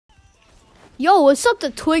Yo, what's up,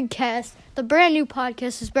 the Twigcast? The brand new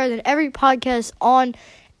podcast is better than every podcast on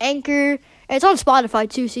Anchor. And it's on Spotify,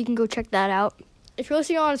 too, so you can go check that out. If you're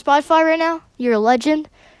listening on Spotify right now, you're a legend.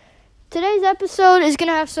 Today's episode is going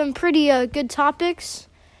to have some pretty good topics,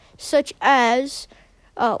 such as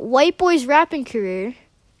White Boy's rapping career,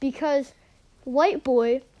 because White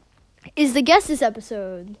Boy is the guest this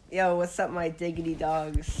episode. Yo, what's up, my diggity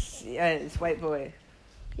dogs? Yeah, it's White Boy.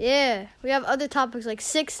 Yeah, we have other topics like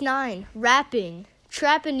 6ix9ine, rapping,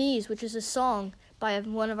 Trapanese, which is a song by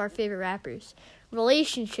one of our favorite rappers,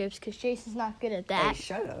 relationships, because Jason's not good at that. Hey,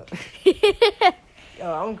 shut up.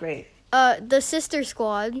 Yo, I'm great. The Sister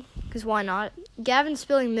Squad, because why not? Gavin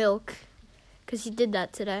spilling milk, because he did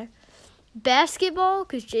that today. Basketball,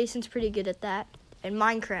 because Jason's pretty good at that. And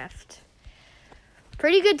Minecraft.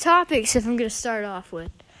 Pretty good topics if I'm going to start off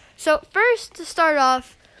with. So, first, to start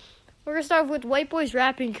off, we're going to start with White Boy's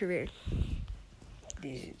rapping career.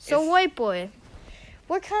 Dude, So, White Boy,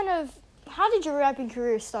 how did your rapping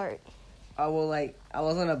career start? I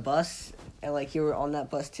was on a bus, and, you were on that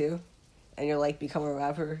bus, too. And you're, become a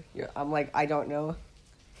rapper. I'm like, I don't know.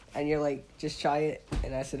 And you're like, just try it.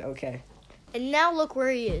 And I said, okay. And now look where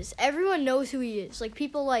he is. Everyone knows who he is. Like,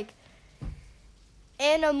 people like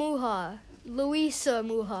Anna Muha, Louisa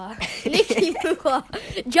Muha, Nikki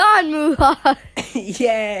Muha, John Muha.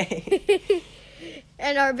 Yay!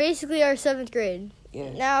 And are basically our 7th grade.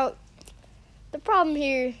 Yeah. Now, the problem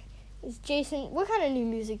here is, Jason, what kind of new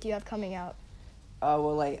music do you have coming out? I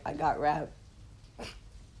got rap.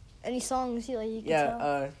 Any songs you can tell?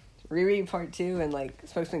 Yeah, Riri Part 2 and,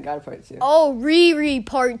 Spokesman God Part 2. Oh, Riri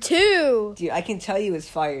Part 2! Dude, I can tell you it's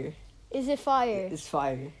fire. Is it fire? It's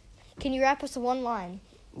fire. Can you rap us one line?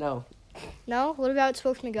 No. No? What about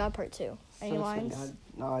Spokesman God Part 2? Any Spokesman lines? God.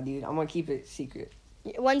 Nah, dude, I'm gonna keep it secret.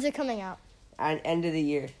 When's it coming out? At end of the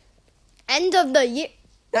year. End of the year?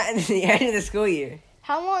 Not end of the year, end of the school year.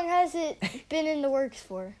 How long has it been in the works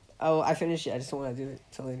for? Oh, I finished it. I just don't want to do it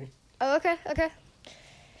till later. Oh, okay.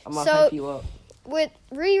 I'm gonna So- hype you up. With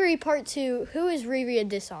Riri Part 2, who is Riri a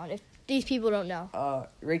diss on, if these people don't know?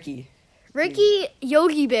 Ricky. Ricky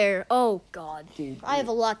Yogi Bear. Oh, God. Dude. I have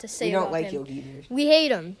a lot to say We about don't like him. Yogi Bear. We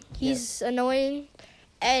hate him. He's annoying,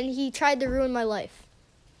 and he tried to ruin my life.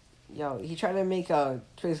 Yo, he tried to make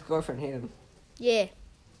Trey's girlfriend hate him. Yeah.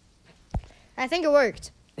 I think it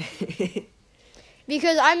worked.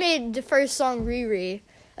 Because I made the first song Riri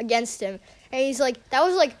against him. And he's like, that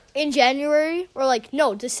was in January or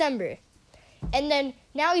no, December. And then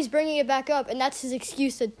now he's bringing it back up, and that's his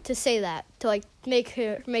excuse to say that, to make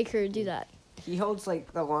her do that. He holds the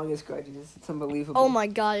longest grudges. It's unbelievable. Oh my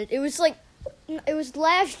God. It was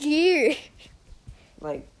last year.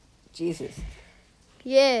 Jesus.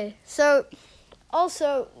 Yeah. So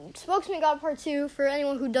also Spokesman God Part 2, for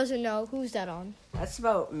anyone who doesn't know, who's that on? That's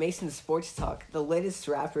about Mason Sports Talk, the latest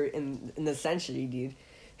rapper in the century, dude.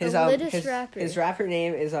 Rapper. His rapper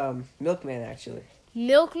name is Milkman, actually.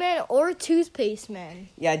 Milkman or Toothpaste Man.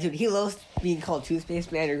 Yeah, dude, he loves being called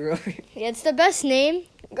Toothpaste Man or Grover. Yeah, it's the best name.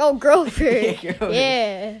 Oh, Grover. Grover.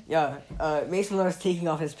 Yeah. Yeah, Mason loves taking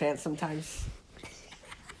off his pants sometimes.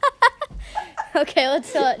 Okay,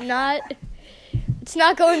 let's not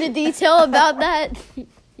go into detail about that.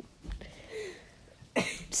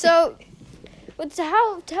 So, what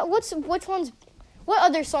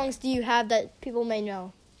other songs do you have that people may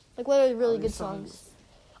know? What are the really good songs?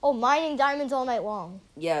 Oh, Mining Diamonds All Night Long.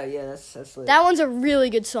 Yeah, that's lit. That one's a really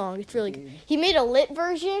good song. It's really good. He made a lit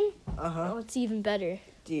version. Uh-huh. Oh, it's even better.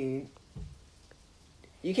 Dude.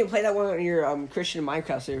 You can play that one on your Christian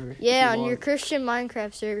Minecraft server. Yeah, on your Christian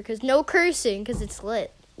Minecraft server, because no cursing, because it's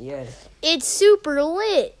lit. Yeah. It's super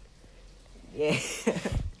lit. Yeah.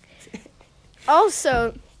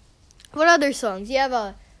 Also, what other songs? You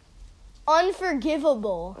have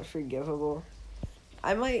Unforgivable. Unforgivable.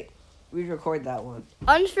 I might re-record that one.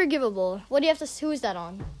 Unforgivable. What do you have to? Who is that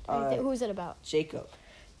on? Who is it about? Jacob.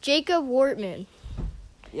 Jacob Wortman.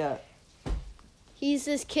 Yeah. He's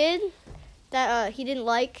this kid that he didn't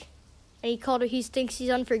like, and he thinks he's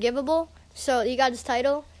unforgivable. So he got his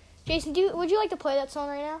title. Jason, would you like to play that song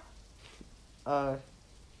right now?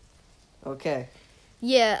 Okay.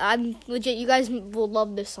 Yeah, I'm legit. You guys will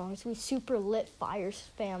love this song. It's gonna be super lit, fire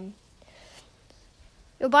spam.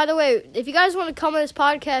 Oh, by the way, if you guys want to come on this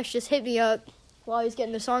podcast, just hit me up while he's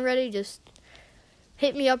getting the song ready. Just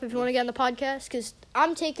hit me up if you want to get on the podcast, because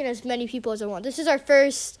I'm taking as many people as I want. This is our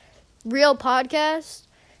first real podcast,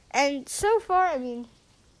 and so far, I mean,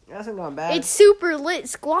 It hasn't gone bad. it's super lit,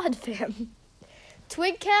 squad fam.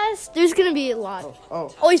 Twigcast, there's gonna be a lot.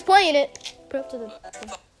 Oh, he's playing it. Put up to the.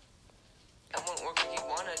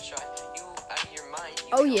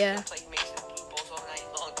 Oh yeah.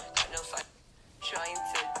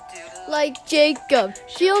 like Jacob.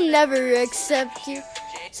 She'll never accept you.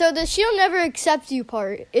 So the she'll never accept you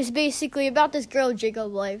part is basically about this girl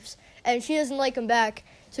Jacob likes, and she doesn't like him back.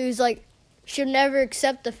 So he's like, she'll never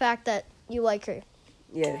accept the fact that you like her.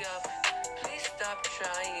 Yeah. Please stop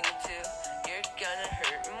trying to. You're gonna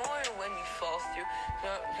hurt more when you fall through.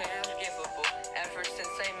 Not unforgivable. Ever since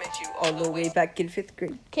I met you All the way back in 5th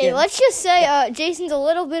grade. Okay, Yeah. let's just say Jason's a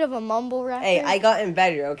little bit of a mumble rapper. Hey, I gotten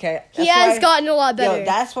better, okay? he That's has why- gotten a lot better. Yo,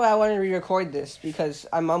 that's why I wanted to re-record this, because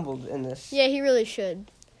I mumbled in this. Yeah, he really should.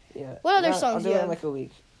 Yeah. What other I'll songs do do you it in have? like a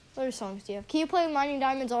week. What other songs do you have? Can you play Mining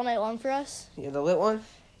Diamonds All Night Long for us? Yeah, the lit one?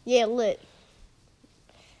 Yeah, lit.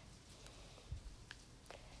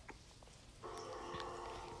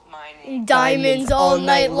 mining. Diamonds all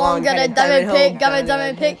night long. Got a diamond pick. Got my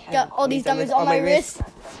diamond pick. Got all these diamonds on my wrist.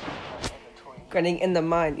 Grinding in the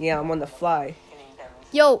mind. Yeah, I'm on the fly.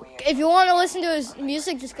 Yo, if you want to listen to his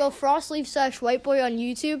music, just go Frostleaf/Whiteboy on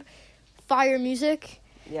YouTube. Fire music.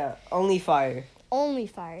 Yeah, only fire. Only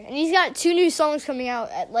fire. And he's got 2 new songs coming out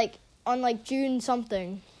at on June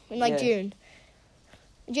something. In Yeah. June.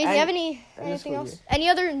 Jason, And- you have anything school else? year. Any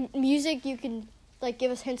other music you can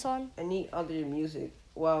give us hints on? Any other music?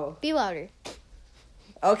 Well, Be louder.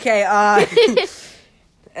 okay,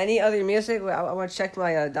 any other music? Well, I want to check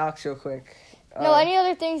my docs real quick. No, any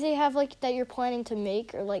other things they have that you're planning to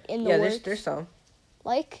make or in the Yeah, works? there's some.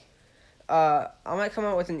 Like I might come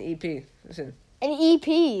out with an EP. Listen, an EP.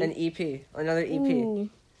 an EP, another EP. Ooh.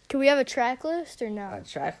 Can we have a track list or no?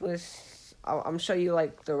 Track list. I'm show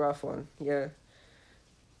you the rough one. Yeah.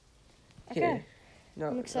 Okay. Here. No,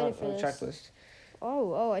 I'm excited for this. Track list.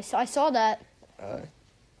 Oh, I saw that.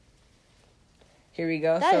 Here we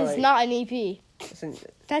go. That is not an EP. Listen,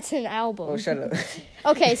 That's an album. oh, shut up.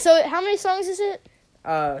 Okay, so how many songs is it?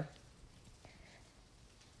 12.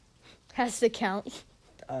 Has to count.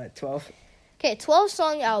 12. Okay,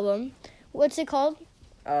 12-song album. What's it called?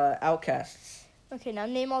 Outcasts. Okay, now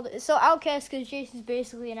name all the... So Outcast, because Jason's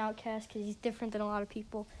basically an outcast because he's different than a lot of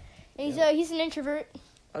people. And he's an introvert.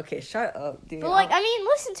 Okay, shut up, dude. But,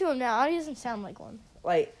 listen to him now. He doesn't sound like one.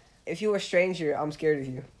 If you were a stranger, I'm scared of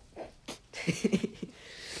you.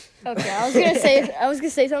 Okay, I was gonna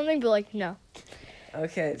say something, but, no.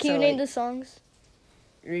 Okay, Can you name the songs?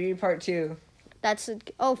 Review Part 2. That's...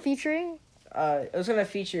 featuring? It was gonna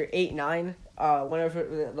feature 8ix9ine, one of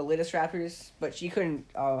the latest rappers, but she couldn't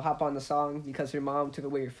hop on the song because her mom took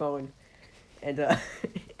away her phone, and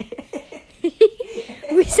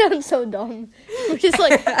We sound so dumb. We're just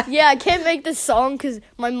yeah, I can't make this song because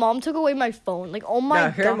my mom took away my phone. Oh my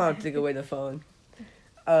god. her mom took away the phone.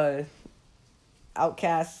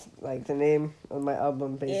 Outcast, the name of my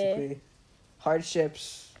album, basically. Yeah.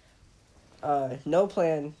 Hardships. No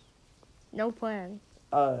Plan. No plan.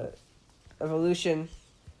 Evolution.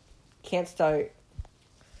 Can't Start.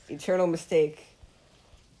 Eternal Mistake.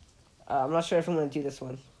 I'm not sure if I'm gonna do this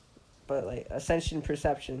one, but Ascension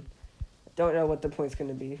Perception. Don't know what the point's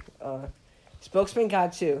gonna be. Spokesman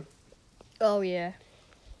God 2. Oh yeah.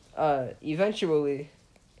 Eventually.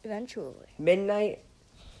 Midnight.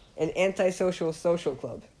 And Antisocial Social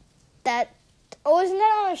Club. Isn't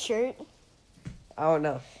that on a shirt? I don't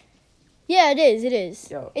know. Yeah, it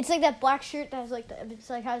is. Yo. It's that black shirt that has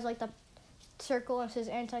has the circle and it says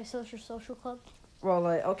Antisocial Social Club. Well,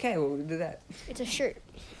 okay, we'll do that. It's a shirt.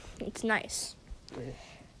 It's nice. Yeah.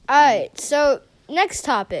 Alright, so next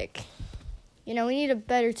topic. We need a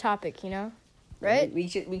better topic, right? We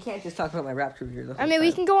can't just talk about my rap career. The whole We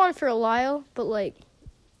time. can go on for a while, but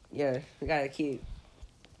Yeah, we gotta keep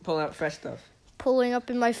pulling out fresh stuff. pulling up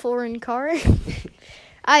in my foreign car.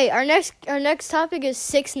 Alright, our next topic is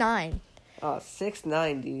 6ix9ine. Oh,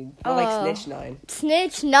 6ix9ine, dude. I like Snitch 9.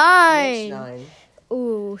 Snitch 9. Snitch 9.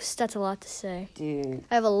 Ooh, that's a lot to say. Dude.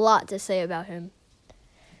 I have a lot to say about him.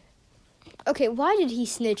 Okay, why did he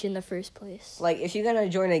snitch in the first place? If you're gonna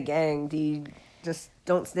join a gang, dude, just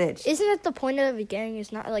don't snitch. Isn't it the point of a gang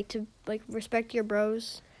is not to respect your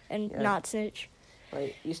bros and not snitch?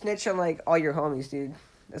 You snitch on all your homies, dude.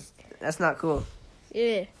 That's not cool.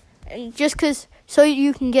 Yeah. And just so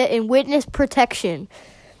you can get in witness protection.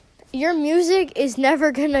 Your music is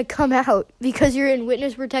never gonna come out because you're in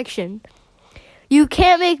witness protection. You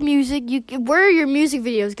can't make music. Where are your music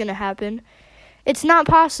videos gonna happen? It's not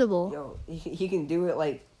possible. Yo, he can do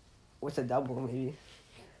it with a double maybe.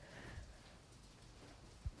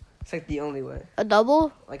 It's the only way. A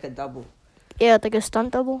double? A double. Yeah, a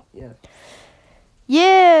stunt double. Yeah.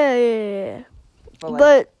 Yeah.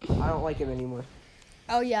 But I don't like him anymore.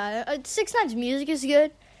 oh yeah, 6ix9ine's music is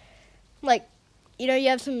good. You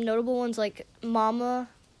have some notable ones like Mama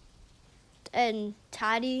and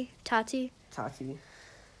Tati. Tati.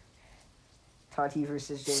 Tati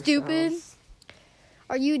versus James Stupid. Styles.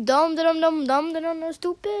 Are you dumb,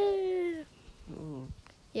 stupid? Mm.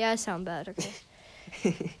 Yeah, I sound bad. Okay.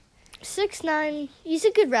 6ix9ine, he's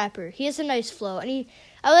a good rapper. He has a nice flow, and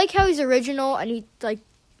I like how he's original, and he like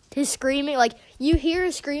his screaming. Like you hear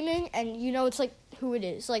his screaming, and you know it's like who it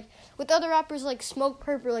is. Like with other rappers like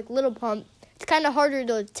Smokepurpp or like Lil Pump, it's kind of harder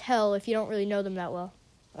to tell if you don't really know them that well.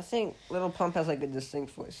 I think Lil Pump has like a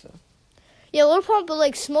distinct voice though. Yeah, Lil Pump, but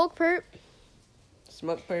like Smokepurpp,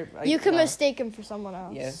 Smokepurpp. you can mistake him for someone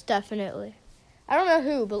else. Yeah. Definitely. I don't know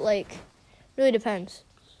who, but like, really depends.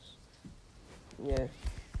 Yeah.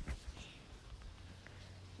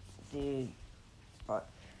 Dude,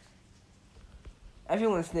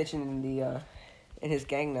 everyone's snitching in his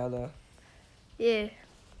gang now though. Yeah.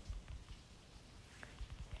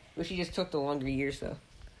 Wish he just took the longer years though.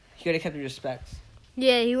 He could have kept the respect.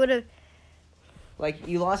 Yeah, he would have. Like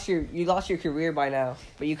you lost your career by now,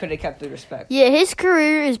 but you could have kept the respect. Yeah, his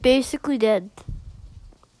career is basically dead.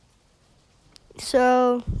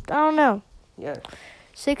 So, I don't know. Yeah.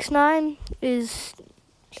 6ix9ine is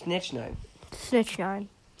Snitch 9. Snitch 9.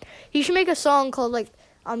 He should make a song called like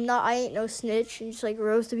I ain't no snitch, and just like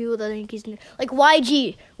roast the people that think he's like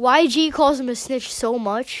YG. YG calls him a snitch so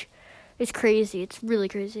much. It's crazy. It's really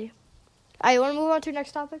crazy. Alright, you want to move on to the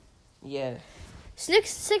next topic? Yeah.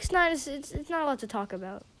 6ix9ine is it's not a lot to talk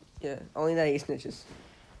about. Yeah. Only that he snitches.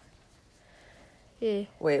 Yeah.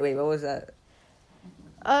 Wait, what was that?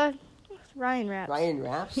 Ryan raps. Ryan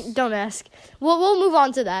raps? Don't ask. We'll move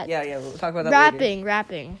on to that. Yeah, we'll talk about that later.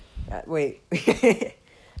 Rapping. Wait.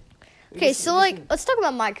 Okay, so like let's talk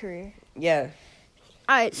about my career. Yeah.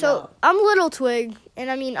 Alright, so No. I'm Little Twig,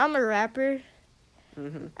 and I mean I'm a rapper.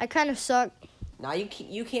 Mhm. I kind of suck. Nah,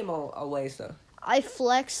 you came a ways though. I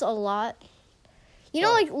flex a lot. You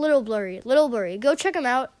know, Oh. like Little Blurry. Go check him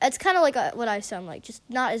out. It's kind of like what I sound like, just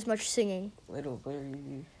not as much singing. Little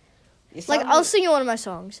blurry. Like I'll sing you one of my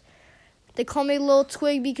songs. They call me Little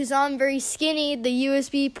Twig because I'm very skinny. The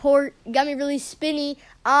USB port got me really spinny.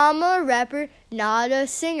 I'm a rapper, not a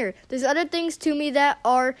singer. There's other things to me that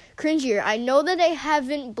are cringier. I know that I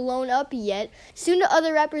haven't blown up yet. Soon to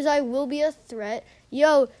other rappers I will be a threat.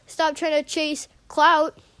 Yo, stop trying to chase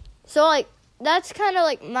clout. So like that's kind of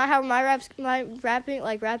like how my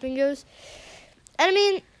rapping goes. And I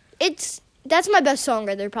mean, that's my best song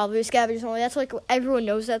right there, probably Scavenger Song. That's like everyone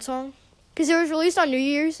knows that song. Because it was released on New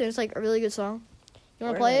Year's, and it's, like, a really good song. You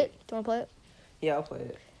want to play it? Do you want to play it? Yeah, I'll play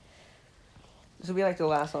it. This will be, like, the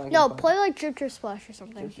last song I No, can play, like, Drip Drip Splash or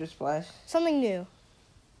something. Drip Drip Splash Something new.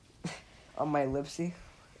 on my Lipsy.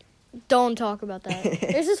 Don't talk about that.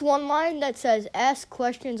 There's this one line that says, ask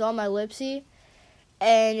questions on my Lipsy,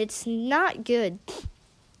 and it's not good,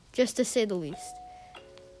 just to say the least.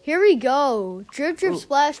 Here we go. Drip Drip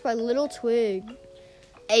Splash by Little Twig.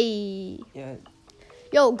 Ayy. Yeah.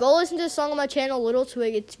 Yo, go listen to the song on my channel, Little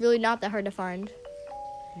Twig. It's really not that hard to find.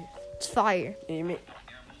 It's fire. You mean?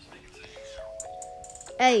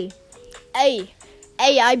 Hey,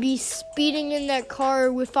 I be speeding in that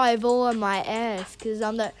car with 5 on my ass, cause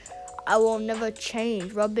I'm that, I will never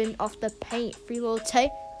change, rubbing off the paint, free little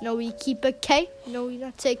Tay, no we keep a K, no we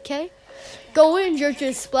not take K, go in, jerk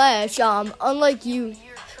your splash, unlike you.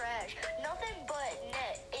 You're trash, nothing but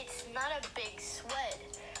net, it's not a big sweat,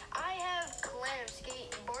 I have clam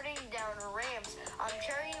skateboarding down ramps, I'm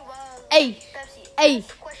cherry wild, Hey, Pepsi, hey,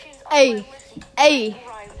 ask questions on hey, my Lipsy, hey,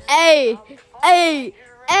 rhymes, hey, hey,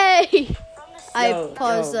 hey, from the I Yo,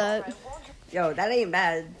 paused yo. that. Yo, that ain't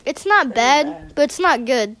bad. It's not bad, but it's not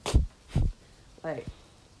good. Like,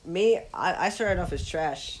 me, I started off as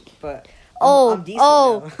trash, but I'm decent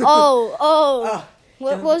oh. now.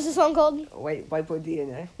 What was the song called? Wait, White Boy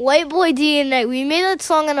DNA. White Boy DNA. We made that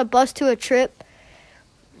song on a bus to a trip.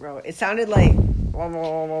 Bro, it sounded like...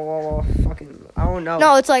 fucking... I don't know.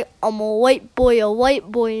 No, it's like, I'm a white boy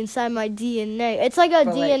inside my DNA. It's like a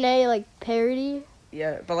But, like- DNA, like, parody.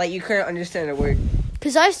 Yeah, but, like, you couldn't understand a word.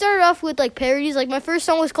 Because I started off with, like, parodies. Like, my first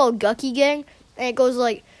song was called Gucky Gang. And it goes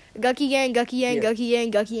like, Gucky Gang, Gucky Gang, Yeah. Gucky Gang,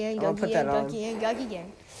 Gucky Gang, I'll Gucky put Gang, that on. Gucky Gang, Gucky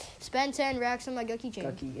Gang. Spend 10 racks on my Gucky chain.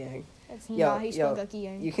 Gucky Gang. That's Yo, not how you spell yo, Gucky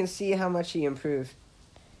Gang. You can see how much he improved.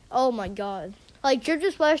 Oh, my God. Like, Drip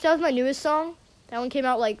Drip Splash, that was my newest song. That one came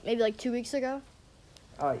out, like, maybe, like, 2 weeks ago.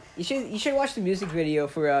 Oh, you should watch the music video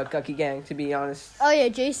for Gucky Gang, to be honest. Oh, yeah,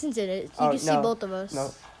 Jason's in it. You Oh, can see no. both of us.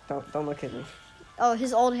 No, don't look at me. Oh,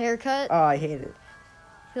 his old haircut. Oh, I hate it.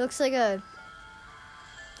 He looks like a,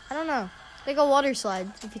 I don't know, like a water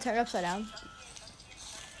slide if you turn it upside down.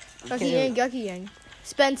 Gucky Gang, Gucky Gang.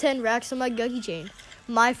 Spend 10 racks on my Gucky chain.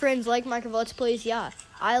 My friends like Minecraft Let's Plays, yeah.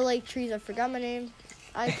 I like trees, I forgot my name.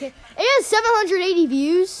 I can't. It has 780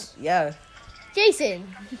 views. Yeah. Jason.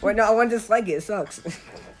 Wait, no, I want to dislike it. It sucks.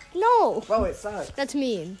 No. Whoa, it sucks. That's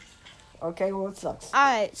mean. Okay, well, it sucks.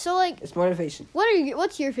 Alright, so like, It's motivation.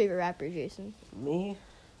 what's your favorite rapper, Jason? Me?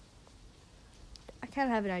 I kind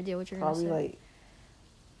of have an idea what you're gonna Probably say. like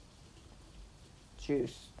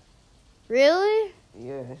Juice. Really?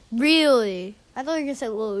 Yeah. Really? I thought you were gonna say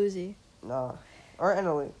Lil Uzi. Nah. Or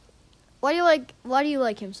NLE. Why do you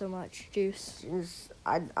like him so much, Juice? Juice.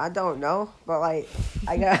 I don't know, but like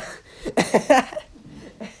I got.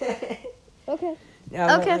 Okay. Yeah.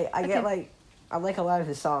 But, Okay, like, I get okay. like I like a lot of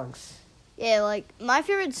his songs. Yeah, like my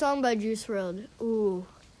favorite song by Juice WRLD. Ooh.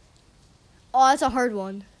 Oh, that's a hard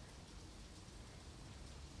one.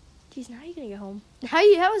 Jeez, now how are you gonna get home?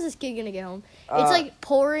 How is this kid gonna get home? It's like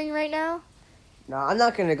pouring right now. No, I'm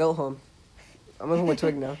not gonna go home. I'm moving with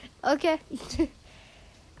Twig now. Okay.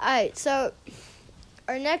 Alright, so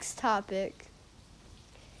our next topic.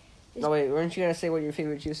 No, wait, weren't you gonna say what your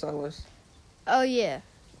favorite Juice song was? Oh yeah.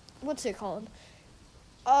 What's it called?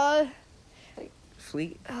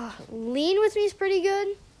 Fleet. Lean With Me is pretty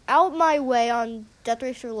good. Out My Way on Death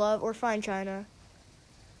Race for Love or Fine China.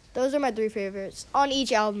 Those are my 3 favorites on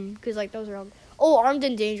each album because like those are all. Oh, Armed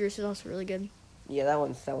and Dangerous is also really good. Yeah, that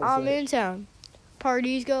one's I'm lit. in town.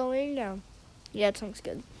 Party's going down. Yeah, that song's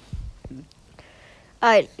good.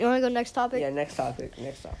 Alright, you want to go next topic? Yeah, next topic.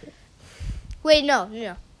 Wait,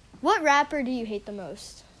 no. What rapper do you hate the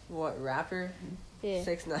most? What rapper? Yeah.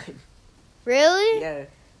 6ix9ine. Really? Yeah.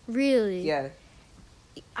 Really? Yeah.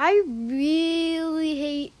 I really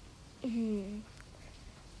hate.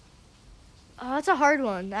 Oh, that's a hard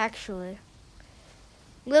one, actually.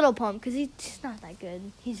 Little Pump, because he's not that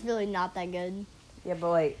good. He's really not that good. Yeah, but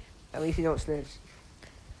like, at least you don't snitch.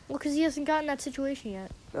 Well, because he hasn't gotten that situation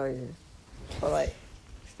yet. Oh yeah. But like,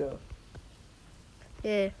 still.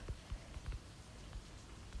 Yeah.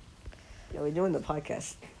 Yeah, we're doing the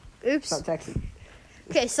podcast. Oops. Stop texting.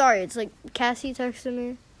 Okay, sorry. It's like Cassie texted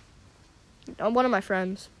me. One of my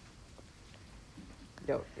friends.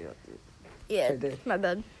 Yo. Yeah, Sure did. my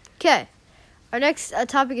bad. Okay. Our next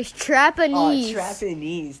topic is Trapanese. Oh,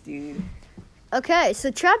 Trapanese, dude. Okay, so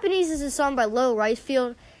Trapanese is a song by Lil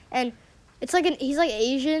Ricefield, and it's like he's like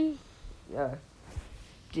Asian. Yeah.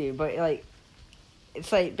 Dude, but like,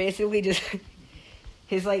 it's like basically just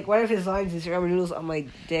his like one of his lines is ramen noodles on my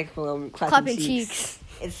dick while I'm clapping cheeks.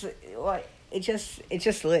 It's like it's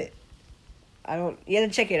just lit. You have to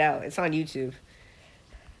check it out. It's on YouTube.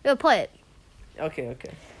 Yo, play it. Okay.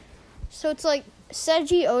 So it's like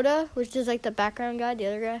Seiji Oda, which is like the background guy, the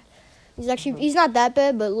other guy. He's not that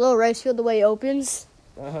bad, but Lil Ricefield, the way he opens.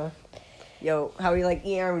 Yo, how he like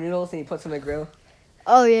eat ramen noodles and he puts them in the grill.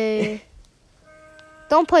 Oh yeah.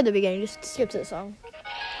 Don't play the beginning. Just skip to the song.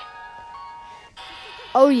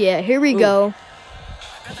 Oh yeah, here we go.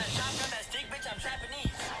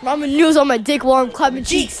 Ramen noodles on my dick while I'm clapping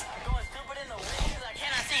cheeks.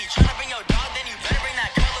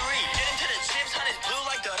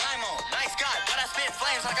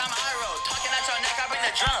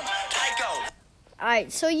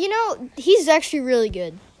 Alright, so he's actually really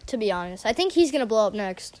good, to be honest. I think he's gonna blow up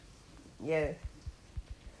next. Yeah.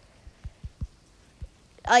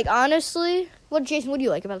 Like, honestly, Jason, what do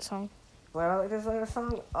you like about the song? What I like this other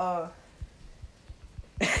song?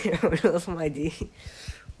 What's my D?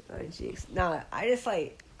 Oh, jeez. Nah, I just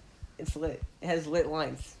like, it's lit. It has lit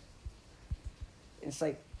lines. It's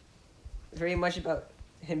like, very much about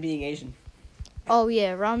him being Asian. Oh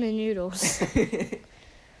yeah, ramen noodles.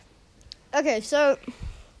 Okay, so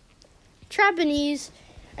Trapanese,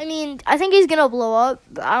 I mean, I think he's gonna blow up,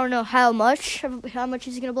 but I don't know how much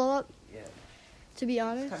he's gonna blow up. Yeah. To be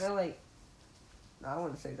honest. Kind of like, no, I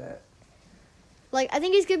wouldn't say that. Like, I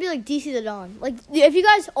think he's gonna be like DC the Don. Like, if you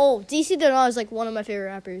guys, DC the Don is like one of my favorite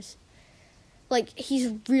rappers. Like,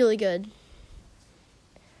 he's really good.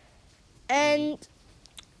 And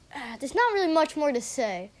there's not really much more to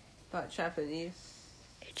say. About Japanese.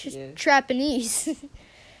 It's just Yeah. Trapanese.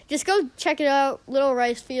 Just go check it out. Little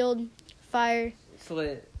Ricefield, fire. It's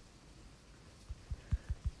lit.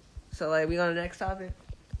 So, like, we on the next topic?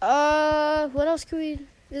 What else could we? Is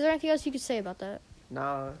there anything else you could say about that?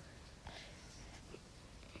 Nah.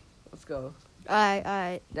 Let's go.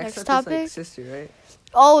 Alright. Next Next up topic. is, like, Sister, right?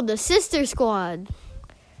 Oh, the Sister Squad.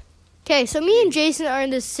 Okay, so me and Jason are in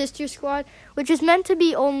this Sister Squad, which is meant to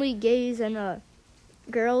be only gays and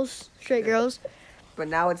girls, straight girls. But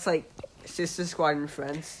now it's, like, Sister Squad and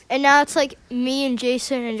Friends. And now it's like me and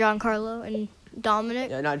Jason and Giancarlo and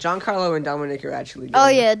Dominic. Yeah, no, Giancarlo and Dominic are actually good. Oh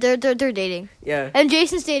yeah, they're dating. Yeah. And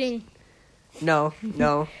Jason's dating. No.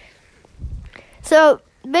 So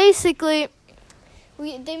basically,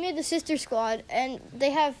 they made the sister squad, and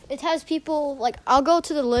it has people like I'll go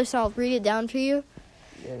to the list and I'll read it down for you.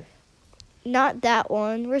 Yeah. Not that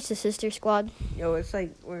one. Where's the sister squad? Yo, it's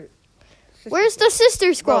like Where's the sister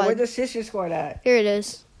Bro, squad? where's the sister squad at? Here it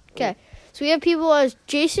is. Okay, so we have people as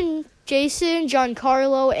Jason,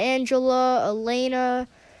 Giancarlo, Angela, Elena,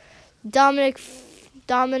 Dominic,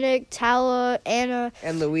 Tala, Anna,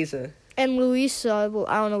 And Louisa. and Luisa. Well,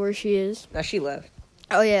 I don't know where she is. Now she left.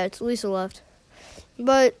 Oh yeah, it's Lisa left.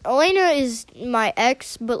 But Elena is my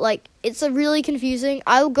ex, but like it's a really confusing.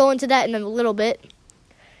 I'll go into that in a little bit.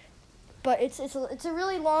 But it's a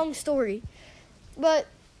really long story. But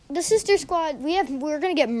the sister squad, we're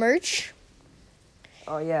gonna get merch.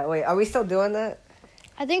 Oh yeah, wait, are we still doing that?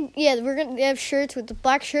 I think they have shirts with the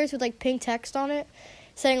black shirts with like pink text on it,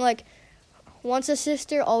 saying like, "Once a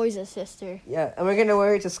sister, always a sister." Yeah, and we're gonna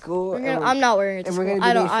wear it to school. I'm not wearing it to and school. we're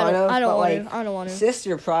gonna be made fun of, I don't but, want like, to. I don't want to.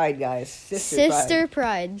 Sister pride, guys. Sister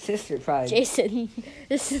pride. Sister pride. Jason,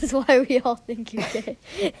 this is why we all think you're gay.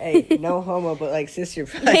 Hey, no homo, but like sister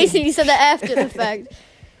pride. Jason, you said that after the fact.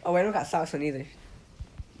 Oh, I don't got socks on either.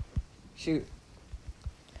 Shoot.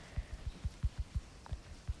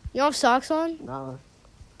 You don't have socks on? Nah.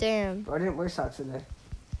 Damn. I didn't wear socks today.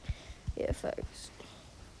 Yeah, facts.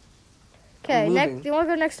 Okay, I'm next. moving. You want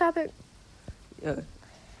to go next topic? Yeah.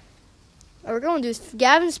 What we're going to do is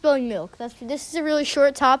Gavin spilling milk. This is a really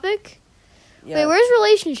short topic. Yeah. Wait, where's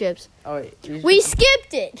relationships? Oh wait. We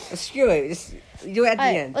skipped it. Screw it. Just do it at the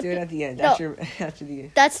Alright, end. what Do it the- at the end. no. After the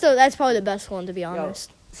end. That's probably the best one, to be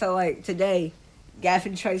honest. So like today,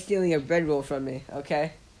 Gavin tried stealing a bread roll from me.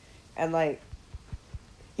 Okay, and like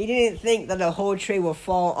he didn't think that a whole tray will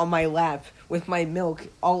fall on my lap with my milk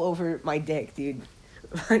all over my dick, dude.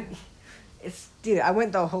 Dude, I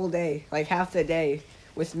went the whole day, like half the day,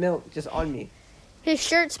 with milk just on me. His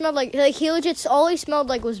shirt smelled like he legit all he smelled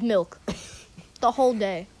like was milk, the whole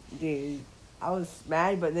day. Dude, I was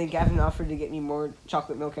mad, but then Gavin offered to get me more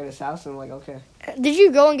chocolate milk at his house, and I'm like, okay, Did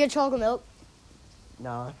you go and get chocolate milk?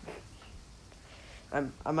 nah.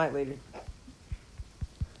 I might later.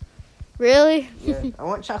 Really? Yeah, I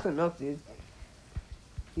want chocolate milk, dude.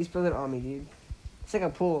 He spilled it on me, dude. It's like a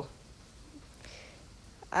pool.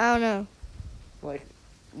 I don't know. Like,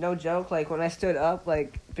 no joke, like, when I stood up,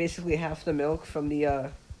 like, basically half the milk from the,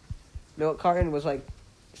 milk carton was, like,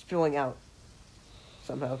 spilling out.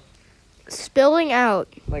 Somehow. Spilling out.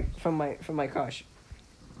 Like, from my crush.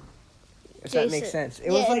 If Jason. that makes sense. It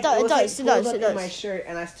Yeah, was, it like, does, it was, it like, does, it pulled does, up it in my does. shirt,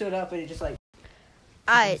 and I stood up, and it just, like...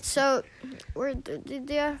 Alright, so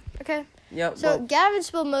yeah, okay. Yep, So Gavin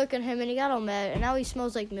spilled milk on him, and he got all mad, and now he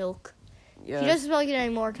smells like milk. yeah, He doesn't smell like it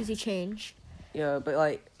anymore because he changed. yeah, but,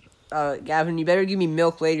 like, Gavin, you better give me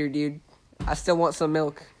milk later, dude. I still want some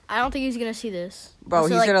milk. I don't think he's gonna see this. Bro, So,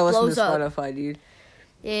 he's like, gonna listen blows to up. Spotify, dude.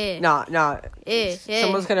 Yeah. Nah. Yeah.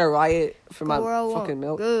 Someone's gonna riot for my Go where I want. fucking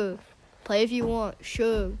milk. Good. Play if you want.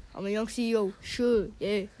 Sure. I'm a young CEO. Sure.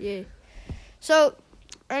 Yeah. So,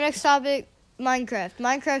 our next topic, Minecraft.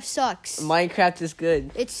 Minecraft sucks. Minecraft is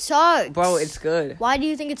good. It sucks. Bro, it's good. Why do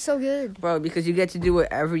you think it's so good? Bro, because you get to do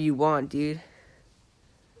whatever you want, dude.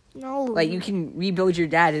 No. Like, you can rebuild your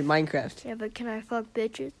dad in Minecraft. Yeah, but can I fuck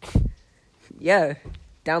bitches? Yeah.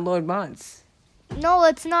 Download mods. No,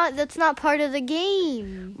 that's not part of the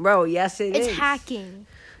game. Bro, yes it is. It's hacking.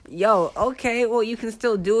 Yo, okay, well, you can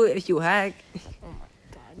still do it if you hack.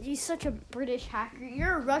 God, you're such a British hacker.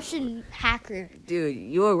 You're a Russian hacker. Dude,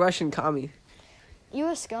 you a Russian commie. You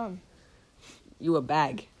a scum. You a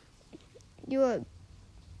bag.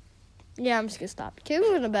 Yeah, I'm just gonna stop. Okay, we're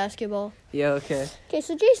going to basketball. Yeah, okay. Okay,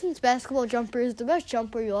 so Jason's basketball jumper is the best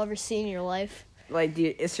jumper you'll ever see in your life. Like,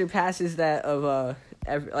 dude, it surpasses that of,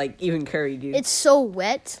 even Curry, dude. It's so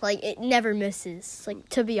wet, like, it never misses, like,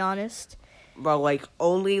 to be honest. Bro, like,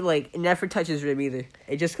 only, like, it never touches rim either.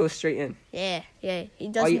 It just goes straight in. Yeah, he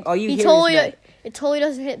doesn't. all you he hear totally, is net. it totally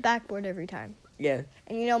doesn't hit backboard every time. Yeah.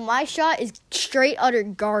 And, you know, my shot is straight utter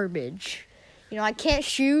garbage. You know, I can't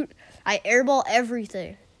shoot. I airball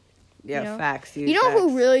everything. Yeah, You know? facts, dude. You know facts.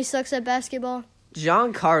 who really sucks at basketball?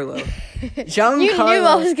 Giancarlo. You knew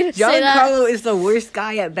I was gonna say that. Giancarlo is the worst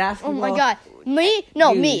guy at Oh basketball. my god. Me?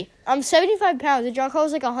 Dude. I'm 75 pounds and John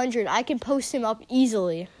Carlos like 100. I can post him up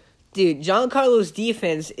easily. Dude, Giancarlo's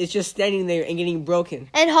defense is just standing there and getting broken.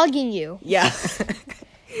 And hugging you. Yeah.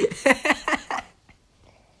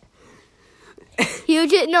 He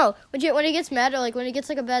legit, when he gets mad or like when he gets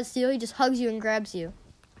like a bad steal, he just hugs you and grabs you.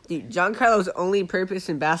 Dude, Giancarlo's only purpose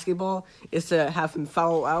in basketball is to have him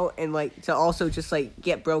foul out and, like, to also just, like,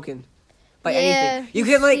 get broken. by Yeah, anything. You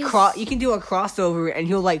can like he's- you can do a crossover and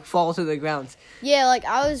he'll like fall to the ground. Yeah, like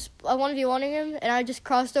I 1v1ing him, and I just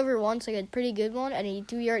crossed over once, like a pretty good one, and he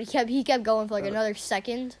kept going for like another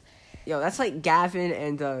second. Yo, that's like Gavin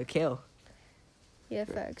and Kale. Yeah,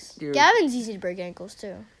 facts. Dude. Gavin's easy to break ankles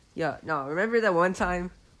too. Yeah, no, remember that one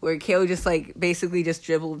time where Kale just like basically just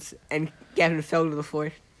dribbled and Gavin fell to the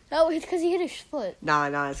floor? No, it's because he hit his foot.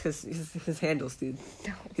 Nah, it's because his handles, dude.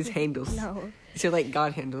 No. His handles. No. These are like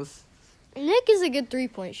God handles. Nick is a good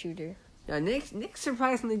 3-point shooter. Yeah, Nick's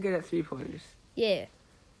surprisingly good at 3-pointers. Yeah.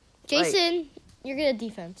 Jason, you're good at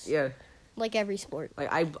defense. Yeah, Like every sport. like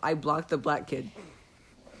I blocked the black kid.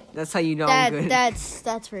 That's how you know I'm good. That's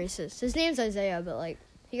racist. His name's Isaiah, but like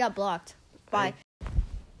he got blocked. Bye.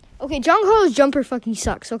 Okay, John Carlos' jumper fucking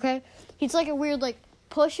sucks. Okay, he's like a weird like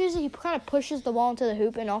he kind of pushes the ball into the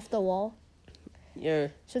hoop and off the wall. Yeah,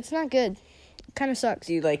 So it's not good. It kind of sucks.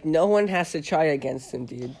 dude, like no one has to try against him,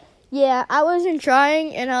 dude. Yeah, I wasn't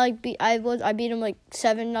trying, and I beat him like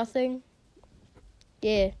 7-0.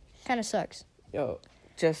 Yeah, kind of sucks. Yo,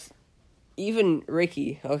 just even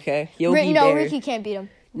Ricky, okay? Yogi No, Bear. Ricky can't beat him.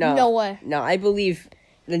 No, No way. No, I believe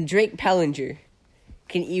then Drake Pellinger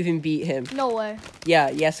can even beat him. No way. Yeah,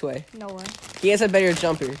 yes way. No way. He has a better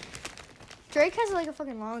jumper. Drake has like a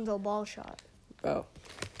fucking Lonzo Ball shot. Bro.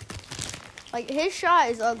 Like his shot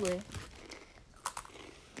is ugly.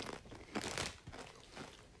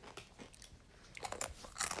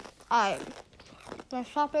 Alright.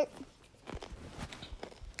 Next topic.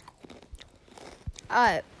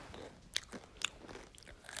 Alright.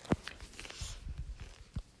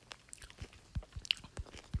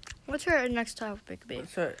 What's our next topic be?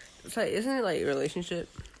 So isn't it like a relationship?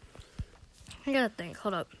 I gotta think.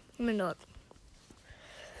 Hold up. Let me look.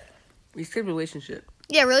 We said relationship.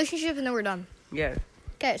 Yeah, relationship, and then we're done. Yeah.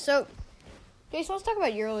 Okay, so Jason, let's talk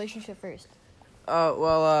about your relationship first.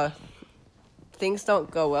 Things don't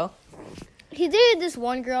go well. He dated this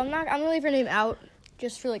one girl. I'm gonna leave her name out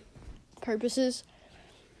just for like purposes.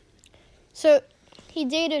 So he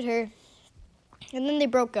dated her, and then they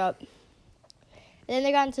broke up. And then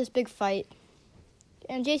they got into this big fight.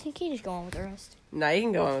 And Jason, can you just go on with the rest? Nah, you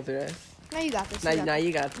can go on with the rest. No, you got this.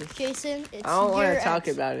 You got this. Jason, it's I don't want your to talk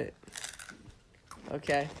ex. about it.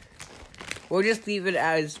 Okay. We'll just leave it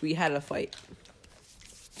as we had a fight.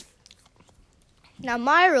 Now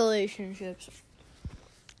my relationships.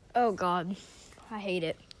 Oh God, I hate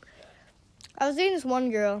it. I was dating this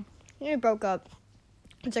one girl, and we broke up.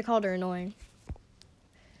 Because I called her annoying.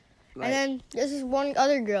 Like, And then there's this one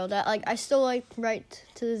other girl that like I still like right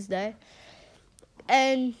to this day.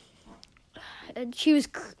 And she was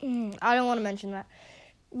I don't want to mention that.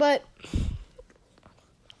 But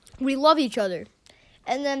we love each other.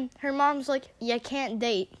 And then her mom's like, "You can't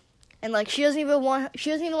date." And like she doesn't even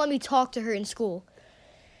let me talk to her in school.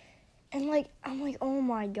 And like I'm like, "Oh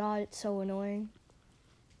my God, it's so annoying."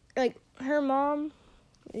 Like her mom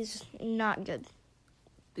is not good.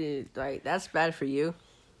 dude, like that's bad for you.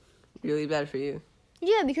 Really bad for you.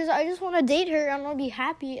 Yeah, because I just want to date her. I want to be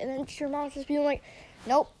happy. And then your mom's just being like,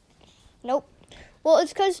 nope. Well,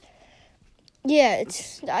 it's because, yeah,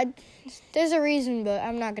 there's a reason, but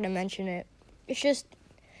I'm not going to mention it. It's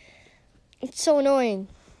so annoying.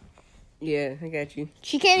 Yeah, I got you.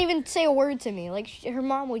 She can't even say a word to me. Like, her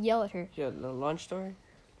mom will yell at her. Yo, the lunch story?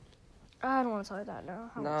 I don't want to tell her that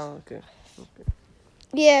now. No, okay.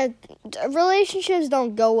 Yeah, relationships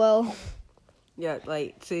don't go well. Yeah,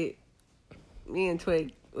 like, see, me and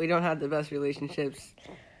Twig, we don't have the best relationships.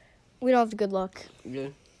 We don't have the good luck. Yeah.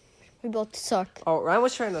 We both suck. Oh, Ryan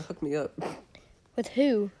was trying to hook me up. With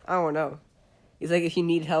who? I don't know. He's like, if you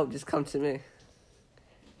need help, just come to me.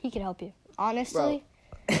 He can help you. Honestly.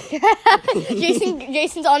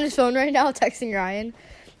 Jason's on his phone right now texting Ryan.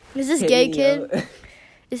 Is this Hit gay me kid? up.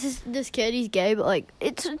 This kid, he's gay, but like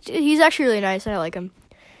he's actually really nice. I like him.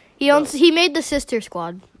 He made the sister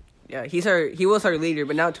squad. Yeah, he was our leader,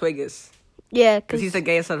 but now Twig is. Yeah, Because he's the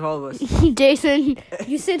gayest out of all of us. Jason,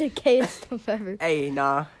 you say the gayest stuff ever. Hey,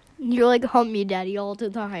 nah. You're like hump me daddy all the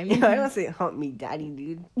time. I don't say hump me daddy,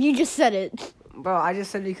 dude. You just said it. Bro, I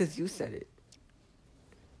just said it because you said it.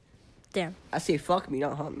 Damn. I say fuck me,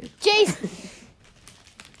 not hump me. Jason.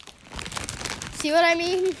 See what I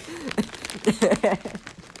mean?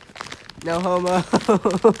 No homo.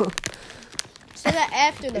 Say that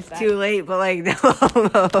after the It's fact. too late, but like, no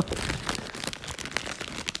homo.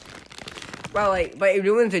 Bro, like, but it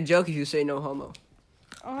ruins a joke if you say no homo.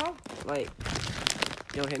 Uh-huh. Like,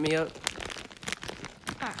 yo, hit me up.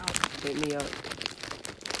 Ow. Hit me up.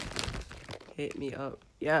 Hit me up.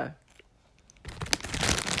 Yeah.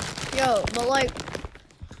 Yo, but like,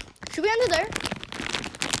 should we end it there?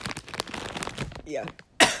 Yeah.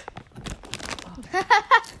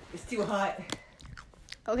 It's too hot.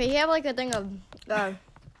 Okay, you have like a thing of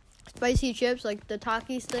spicy chips, like the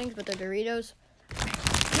Takis things, but the Doritos.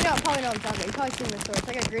 You know, probably know what I'm talking about. You probably seen the store. It's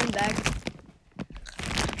like a green bag.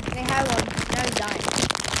 They had one. Now he's dying.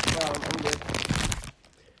 I'm good.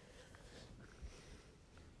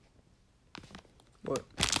 What?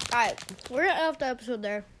 Alright, we're gonna end off the episode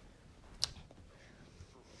there.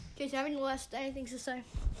 Jason, have any last anything to say?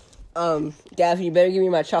 Daphne, you better give me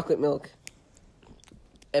my chocolate milk.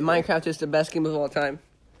 And Minecraft is the best game of all time.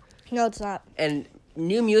 No, it's not. And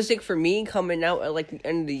new music for me coming out at like the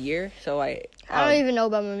end of the year. So I don't even know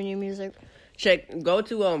about my new music. go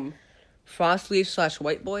to Frostleaf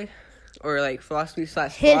 /White Boy, or like Frostleaf /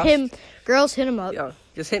 Frost. Hit him, girls. Hit him up. Yeah,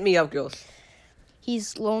 just hit me up, girls.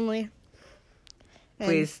 He's lonely. And-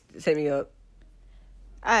 Please just hit me up.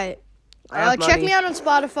 Alright. I have Check money. me out on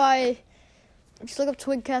Spotify. Just look up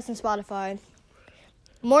Twigcast on Spotify.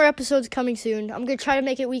 More episodes coming soon. I'm gonna try to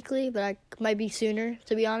make it weekly, but I might be sooner,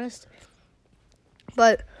 to be honest.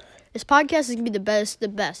 But this podcast is gonna be the best.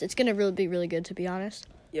 It's gonna really be really good, to be honest.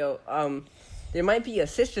 Yo, there might be a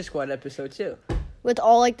Sister Squad episode too. With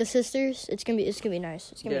all like the sisters, it's gonna be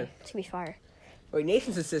nice. It's gonna Yeah. be fire. Wait,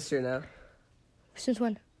 Nathan's a sister now. Since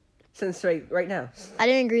when? Since right now. I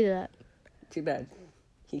didn't agree to that. Too bad.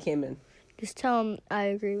 He came in. Just tell him I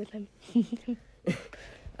agree with him.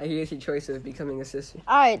 I hear it's your choice of becoming a sister.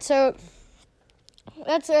 Alright, so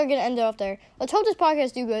that's gonna end it off there. Let's hope this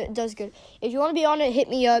podcast does good. If you want to be on it, hit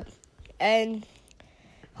me up. And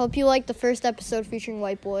hope you like the first episode featuring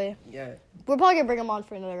White Boy. Yeah. We're probably gonna bring him on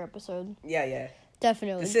for another episode. Yeah.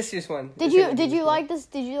 Definitely. The sisters one. Did you like this?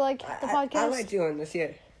 Did you like the podcast? I like doing this,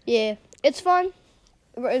 yeah. Yeah, it's fun.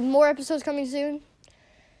 More episodes coming soon.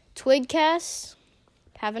 Twigcast.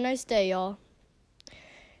 Have a nice day, y'all.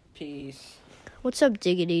 Peace. What's up,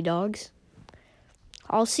 diggity dogs?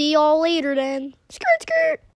 I'll see y'all later then. Skirt, skirt.